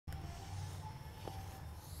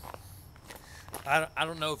I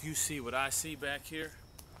don't know if you see what I see back here.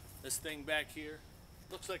 This thing back here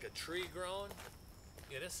looks like a tree growing.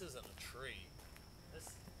 Yeah, this isn't a tree. This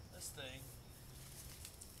this thing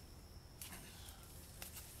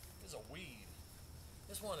is a weed.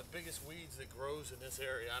 It's one of the biggest weeds that grows in this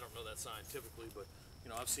area. I don't know that scientifically, but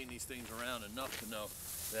I've seen these things around enough to know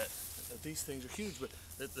that these things are huge. But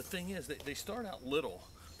the thing is, they start out little.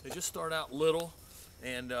 They just start out little,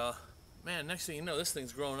 and man, next thing you know, this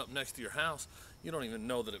thing's growing up next to your house. You don't even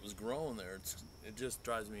know that it was growing there. It just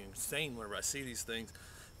drives me insane whenever I see these things.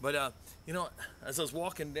 But as I was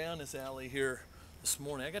walking down this alley here this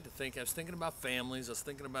morning, I got to think. I was thinking about families. I was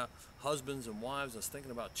thinking about husbands and wives. I was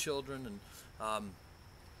thinking about children, and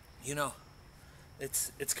you know,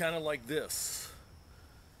 it's kind of like this.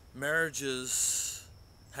 Marriages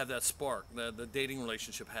have that spark. The dating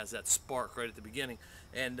relationship has that spark right at the beginning,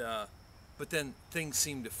 and but then things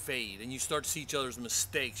seem to fade, and you start to see each other's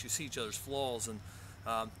mistakes. You see each other's flaws, and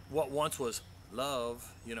what once was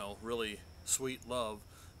love, really sweet love,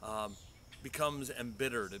 um, becomes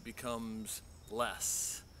embittered. It becomes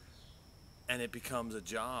less, and it becomes a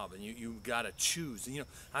job, and you got to choose. And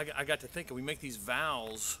I got to thinking, we make these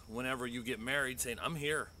vows whenever you get married, saying, I'm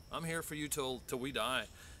here for you till we die.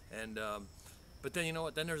 And but then, you know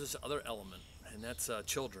what, then there's this other element, and that's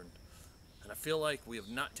children. And I feel like we have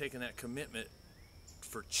not taken that commitment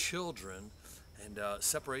for children, and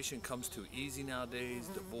separation comes too easy nowadays.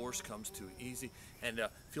 Divorce comes too easy. And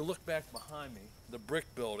if you look back behind me, the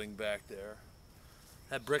brick building back there,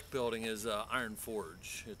 that brick building is Iron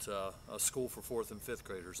Forge. It's a school for fourth and fifth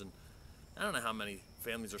graders, and I don't know how many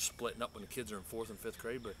families are splitting up when the kids are in fourth and fifth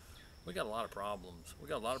grade, but we got a lot of problems. We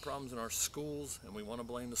got a lot of problems in our schools, and we want to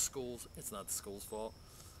blame the schools. It's not the school's fault.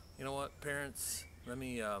 You know what, parents? Let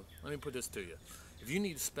me put this to you. If you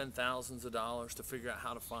need to spend thousands of dollars to figure out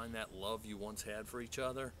how to find that love you once had for each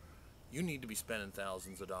other, you need to be spending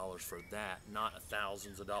thousands of dollars for that, not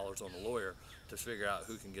thousands of dollars on a lawyer to figure out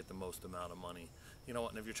who can get the most amount of money. You know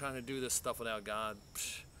what? And if you're trying to do this stuff without God,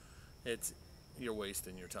 it's you're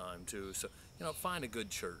wasting your time too. So find a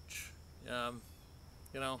good church.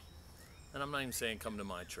 You know, and I'm not even saying come to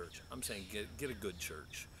my church. I'm saying get a good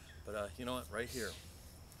church. But you know what? Right here,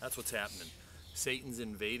 that's what's happening. Satan's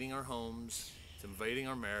invading our homes. It's invading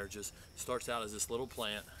our marriages. Starts out as this little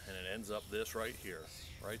plant, and it ends up this right here,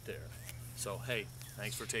 right there. So hey,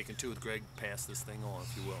 thanks for taking two with Greg. Pass this thing on,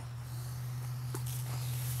 if you will.